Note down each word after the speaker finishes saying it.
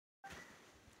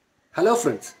Hello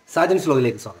friends, Sajan'z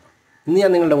vlogilekku swagatham. ഇന്ന്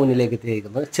ഞാൻ നിങ്ങളുടെ മുന്നിലേക്ക്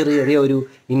എത്തിയിരിക്കുന്നത് ചെറിയ ഒരു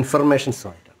ഇൻഫർമേഷൻസ്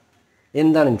ആയിട്ടാണ്.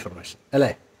 എന്താണ് ഇൻഫർമേഷൻ അല്ലേ?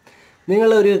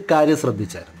 നിങ്ങളൊരു കാര്യം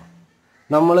ശ്രദ്ധിച്ചായിരുന്നു.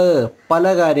 നമ്മൾ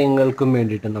പല കാര്യങ്ങൾക്കും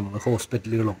വേണ്ടിയിട്ട് നമ്മൾ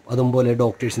ഹോസ്പിറ്റലുകളും അതുപോലെ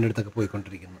ഡോക്ടേഴ്സിൻ്റെ അടുത്തൊക്കെ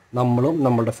പോയിക്കൊണ്ടിരിക്കുന്നു. നമ്മളും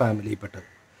നമ്മളുടെ ഫാമിലിയിൽപ്പെട്ടത്.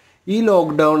 ഈ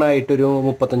ലോക്ക്ഡൗൺ ആയിട്ടൊരു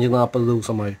 35-40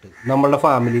 ദിവസമായിട്ട് നമ്മളുടെ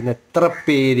ഫാമിലിയിൽ നിന്ന് എത്ര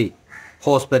പേര്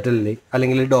ഹോസ്പിറ്റലിൽ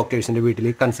അല്ലെങ്കിൽ ഡോക്ടേഴ്സിൻ്റെ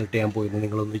വീട്ടിൽ കൺസൾട്ട് ചെയ്യാൻ പോയെന്ന്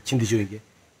നിങ്ങളൊന്ന് ചിന്തിച്ചു നോക്കിയേ.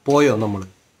 പോയോ നമ്മൾ?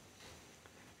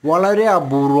 വളരെ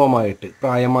അപൂർവമായിട്ട്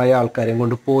പ്രായമായ ആൾക്കാരെയും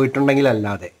കൊണ്ട്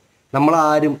പോയിട്ടുണ്ടെങ്കിലല്ലാതെ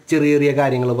നമ്മളാരും ചെറിയ ചെറിയ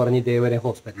കാര്യങ്ങൾ പറഞ്ഞ് ഇതേവരെ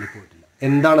ഹോസ്പിറ്റലിൽ പോയിട്ടില്ല.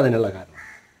 എന്താണ് അതിനുള്ള കാരണം?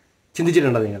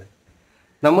 ചിന്തിച്ചിട്ടുണ്ടോ നിങ്ങൾ?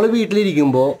 നമ്മൾ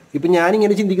വീട്ടിലിരിക്കുമ്പോൾ ഇപ്പം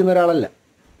ഞാനിങ്ങനെ ചിന്തിക്കുന്ന ഒരാളല്ല.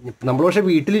 നമ്മൾ പക്ഷേ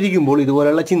വീട്ടിലിരിക്കുമ്പോൾ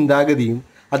ഇതുപോലെയുള്ള ചിന്താഗതിയും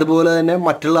അതുപോലെ തന്നെ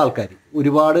മറ്റുള്ള ആൾക്കാർ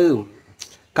ഒരുപാട്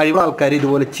കഴിവുള്ള ആൾക്കാർ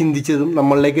ഇതുപോലെ ചിന്തിച്ചതും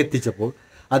നമ്മളിലേക്ക് എത്തിച്ചപ്പോൾ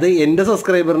അത് എൻ്റെ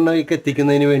സബ്സ്ക്രൈബറിനേക്ക്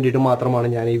എത്തിക്കുന്നതിന് വേണ്ടിയിട്ട് മാത്രമാണ്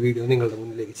ഞാൻ ഈ വീഡിയോ നിങ്ങളുടെ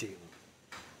മുന്നിലേക്ക് ചെയ്യുന്നത്.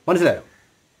 മനസ്സിലായോ?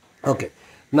 ഓക്കെ,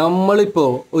 നമ്മളിപ്പോൾ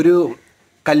ഒരു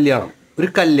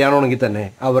കല്യാണമാണെങ്കിൽ തന്നെ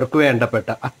അവർക്ക് വേണ്ടപ്പെട്ട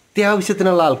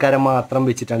അത്യാവശ്യത്തിനുള്ള ആൾക്കാരെ മാത്രം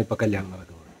വെച്ചിട്ടാണ് ഇപ്പോൾ കല്യാണം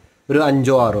നടക്കുന്നത്. ഒരു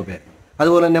 5-6 പേര്.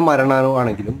 അതുപോലെ തന്നെ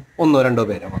മരണമാണെങ്കിലും 1-2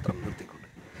 പേരെ മാത്രം നിർത്തിക്കൊണ്ട്.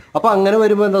 അപ്പോൾ അങ്ങനെ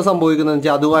വരുമ്പോൾ എന്താ സംഭവിക്കുന്നതെന്ന്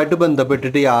വെച്ചാൽ അതുമായിട്ട്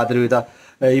ബന്ധപ്പെട്ടിട്ട് യാതൊരുവിധ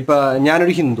ഇപ്പം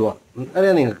ഞാനൊരു ഹിന്ദുവാണ്,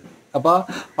 അറിയാം നിങ്ങൾക്ക്. അപ്പോൾ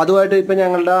അതുമായിട്ട് ഇപ്പം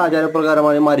ഞങ്ങളുടെ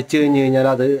ആചാരപ്രകാരമായി മരിച്ചു കഴിഞ്ഞാൽ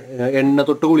അത് എണ്ണ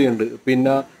തൊട്ട് കുളിയുണ്ട്,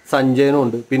 പിന്നെ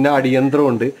സഞ്ചയനമുണ്ട്, പിന്നെ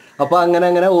അടിയന്തരമുണ്ട്. അപ്പോൾ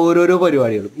അങ്ങനെ ഓരോരോ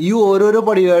പരിപാടികളും. ഈ ഓരോരോ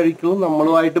പരിപാടികളും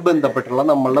നമ്മളുമായിട്ട് ബന്ധപ്പെട്ടുള്ള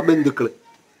നമ്മളുടെ ബന്ധുക്കൾ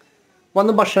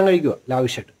വന്ന് ഭക്ഷണം കഴിക്കുക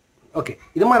ലാവിഷായിട്ട്. ഓക്കെ,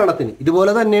 ഇത് മരണത്തിന്.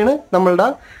 ഇതുപോലെ തന്നെയാണ് നമ്മളുടെ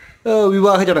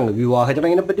വിവാഹ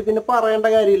ചടങ്ങിനെ പറ്റി പിന്നെ പറയേണ്ട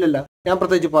കാര്യമില്ലല്ലോ, ഞാൻ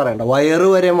പ്രത്യേകിച്ച് പറയണ്ട. വയറ്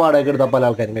വരെ വാടക എടുത്താൽ പല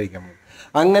ആൾക്കാരും കഴിക്കാൻ പോകും.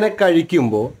 അങ്ങനെ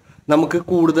കഴിക്കുമ്പോൾ നമുക്ക്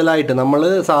കൂടുതലായിട്ട് നമ്മൾ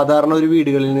സാധാരണ ഒരു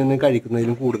വീടുകളിൽ നിന്ന്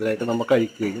കഴിക്കുന്നതിലും കൂടുതലായിട്ട് നമ്മൾ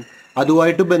കഴിക്കുകയും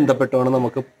അതുമായിട്ട് ബന്ധപ്പെട്ടാണ്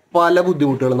നമുക്ക് പല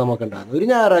ബുദ്ധിമുട്ടുകളും നമുക്കുണ്ടാകുന്നത്. ഒരു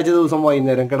ഞായറാഴ്ച ദിവസം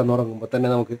വൈകുന്നേരം കിടന്നുറങ്ങുമ്പോൾ തന്നെ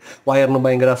നമുക്ക് വയറിന്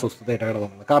ഭയങ്കര അസ്വസ്ഥതയായിട്ട്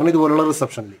കിടന്നുറങ്ങുന്നത്. കാരണം ഇതുപോലുള്ള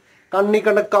റിസപ്ഷനിൽ കണ്ണി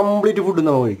കണ്ട കംപ്ലീറ്റ് ഫുഡ്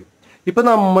നമ്മൾ കഴിക്കും. ഇപ്പം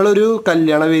നമ്മളൊരു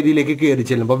കല്യാണ വേദിയിലേക്ക് കയറി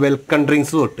ചെല്ലുമ്പോൾ വെൽക്കം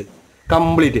ഡ്രിങ്ക്സ് തൊട്ട്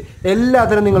കംപ്ലീറ്റ്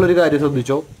എല്ലാത്തിനും നിങ്ങളൊരു കാര്യം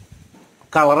ശ്രദ്ധിച്ചോ,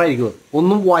 കളറായിരിക്കും.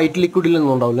 ഒന്നും വൈറ്റ്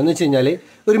ലിക്വിഡിലൊന്നും ഉണ്ടാവില്ല. എന്ന് വെച്ച് കഴിഞ്ഞാൽ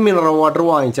ഒരു മിനറൽ വാട്ടർ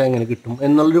വാങ്ങിച്ചാൽ എങ്ങനെ കിട്ടും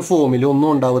എന്നുള്ളൊരു ഫോമിൽ ഒന്നും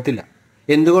ഉണ്ടാവത്തില്ല.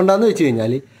 എന്തുകൊണ്ടാണെന്ന് വെച്ച്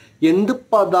കഴിഞ്ഞാൽ എന്ത്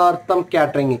പദാർത്ഥം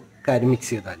കാറ്ററിങ് കാര്യം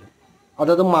മിക്സ് ചെയ്താലും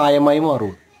അതത് മായമായി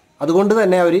മാറും. അതുകൊണ്ട്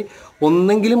തന്നെ അവർ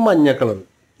ഒന്നെങ്കിലും മഞ്ഞ കളർ,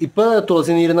 ഇപ്പോൾ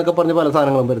തുളസി നീരെന്നൊക്കെ പറഞ്ഞ് പല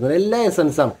സാധനങ്ങളും വരുന്നത് എല്ലാം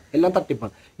എസൻസാണ്, എല്ലാം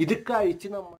തട്ടിപ്പാണ്. ഇത് കഴിച്ച്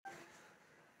നമ്മൾ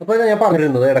അപ്പോൾ ഞാൻ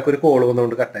പറഞ്ഞിരുന്നത് ഇടയ്ക്കൊരു കോൾ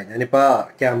വന്നുകൊണ്ട് കട്ടായി. ഞാനിപ്പോൾ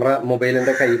ക്യാമറ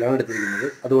മൊബൈലിൻ്റെ കയ്യിലാണ് എടുത്തിരിക്കുന്നത്,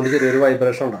 അതുകൊണ്ട് ചെറിയൊരു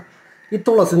വൈബ്രേഷൻ ഉണ്ടാകും. ഈ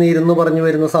തുളസി നീരെന്ന് പറഞ്ഞു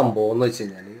വരുന്ന സംഭവം എന്ന് വെച്ച്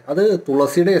കഴിഞ്ഞാൽ അത്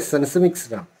തുളസിയുടെ എസൻസ്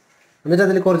മിക്സ്ഡാണ്. എന്നിട്ട്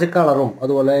അതിൽ കുറച്ച് കളറും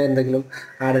അതുപോലെ എന്തെങ്കിലും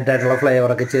ആഡഡ് ആയിട്ടുള്ള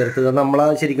ഫ്ലേവറൊക്കെ ചേർത്ത് നമ്മൾ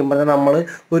ശരിക്കും പറഞ്ഞാൽ നമ്മൾ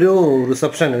ഒരു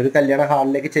റിസപ്ഷൻ ഒരു കല്യാണ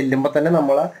ഹാളിലേക്ക് ചെല്ലുമ്പോൾ തന്നെ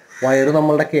നമ്മളെ വയറ്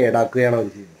നമ്മളുടെ കേടാക്കുകയാണ് അവർ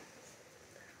ചെയ്യുന്നത്.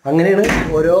 അങ്ങനെയാണ്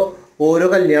ഓരോ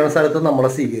കല്യാണ സ്ഥലത്തും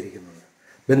നമ്മളെ സ്വീകരിക്കുന്നത്.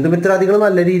 ബന്ധുമിത്രാദികൾ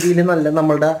നല്ല രീതിയിൽ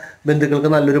നമ്മളുടെ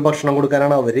ബന്ധുക്കൾക്ക് നല്ലൊരു ഭക്ഷണം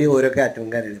കൊടുക്കാനാണ് അവർ ഓരോ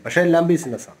കാറ്ററിംഗ് കാര്യങ്ങൾ. പക്ഷേ എല്ലാം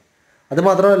ബിസിനസ്സാണ്. അത്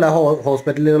മാത്രമല്ല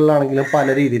ഹോസ്പിറ്റലുകളിലാണെങ്കിലും പല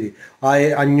രീതിയിൽ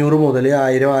 500 മുതൽ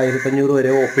 1000, 1500 വരെ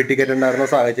OP ടിക്കറ്റ് ഉണ്ടായിരുന്ന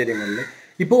സാഹചര്യങ്ങളിൽ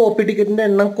ഇപ്പോൾ OP ടിക്കറ്റിൻ്റെ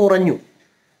എണ്ണം കുറഞ്ഞു.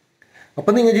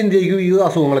 അപ്പം നിങ്ങൾ ചിന്തിക്കും ഈ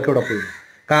അസുഖങ്ങളൊക്കെ ഇവിടെ പോയി.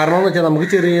 കാരണം എന്ന് വെച്ചാൽ നമുക്ക്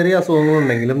ചെറിയ ചെറിയ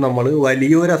അസുഖങ്ങളുണ്ടെങ്കിലും നമ്മൾ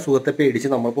വലിയൊരു അസുഖത്തെ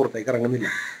പേടിച്ച് നമ്മൾ പുറത്തേക്ക് ഇറങ്ങുന്നില്ല.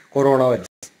 കൊറോണ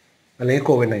വൈറസ് അല്ലെങ്കിൽ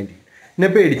COVID-19 ഇതിനെ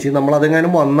പേടിച്ച്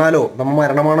നമ്മളതെങ്ങാനും വന്നാലോ നമ്മൾ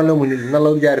മരണമാണല്ലോ മുന്നിൽ എന്നുള്ള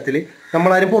വിചാരത്തിൽ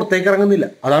നമ്മളാരും പുറത്തേക്ക് ഇറങ്ങുന്നില്ല.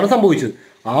 അതാണ് സംഭവിച്ചത്.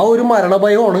 ആ ഒരു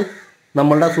മരണഭയമാണ്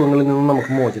നമ്മളുടെ അസുഖങ്ങളിൽ നിന്നും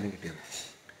നമുക്ക് മോചനം കിട്ടിയത്.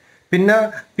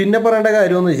 പിന്നെ പറയേണ്ട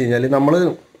കാര്യമെന്ന് വെച്ച് കഴിഞ്ഞാൽ നമ്മൾ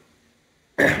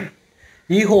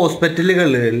ഈ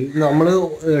ഹോസ്പിറ്റലുകളിൽ നമ്മൾ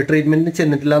ട്രീറ്റ്മെൻറ്റിന്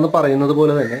ചെന്നിട്ടില്ല എന്ന് പറയുന്നത്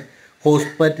പോലെ തന്നെ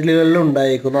ഹോസ്പിറ്റലുകളിൽ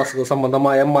ഉണ്ടായിരിക്കുന്ന അസുഖ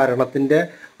സംബന്ധമായ മരണത്തിൻ്റെ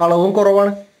അളവും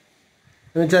കുറവാണ്.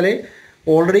 എന്ന് വെച്ചാൽ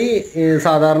ഓൾറെഡി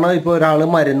സാധാരണ ഇപ്പോൾ ഒരാൾ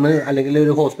മരുന്ന് അല്ലെങ്കിൽ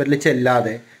ഒരു ഹോസ്പിറ്റലിൽ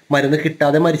ചെല്ലാതെ മരുന്ന്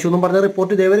കിട്ടാതെ മരിച്ചു എന്നും പറഞ്ഞ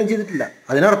റിപ്പോർട്ട് ഇതേവരെയും ചെയ്തിട്ടില്ല.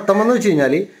 അതിനർത്ഥം എന്ന് വെച്ച്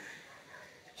കഴിഞ്ഞാൽ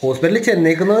ഹോസ്പിറ്റലിൽ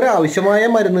ചെന്നേക്കുന്നവർ ആവശ്യമായ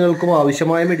മരുന്നുകൾക്കും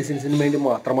ആവശ്യമായ മെഡിസിൻസിനും വേണ്ടി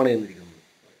മാത്രമാണ് ചെന്നിരിക്കുന്നത്,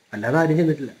 അല്ലാതെ ആരും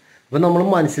ചെന്നിട്ടില്ല. അപ്പം നമ്മൾ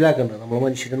മനസ്സിലാക്കേണ്ടത്, നമ്മൾ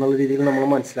മനുഷ്യരെന്നുള്ള രീതിയിൽ നമ്മൾ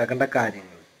മനസ്സിലാക്കേണ്ട കാര്യങ്ങൾ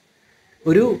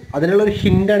അതിനുള്ളൊരു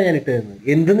ഹിൻ്റാണ് ഞാൻ ഇട്ട് തരുന്നത്.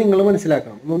 എന്ത് നിങ്ങൾ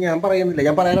മനസ്സിലാക്കണം ഒന്നും ഞാൻ പറയുന്നില്ല,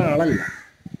 ഞാൻ പറയാൻ ആളല്ല.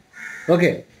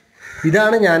 ഓക്കെ,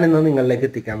 ഇതാണ് ഞാൻ ഇന്ന് നിങ്ങളിലേക്ക്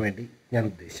എത്തിക്കാൻ വേണ്ടി ഞാൻ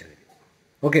ഉദ്ദേശിച്ചത്.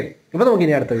 ഓക്കെ, അപ്പോൾ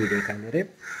നമുക്കിനി അടുത്ത വീഡിയോ കാണുന്നവരെ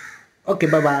ഓക്കെ,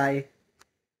 ബൈ.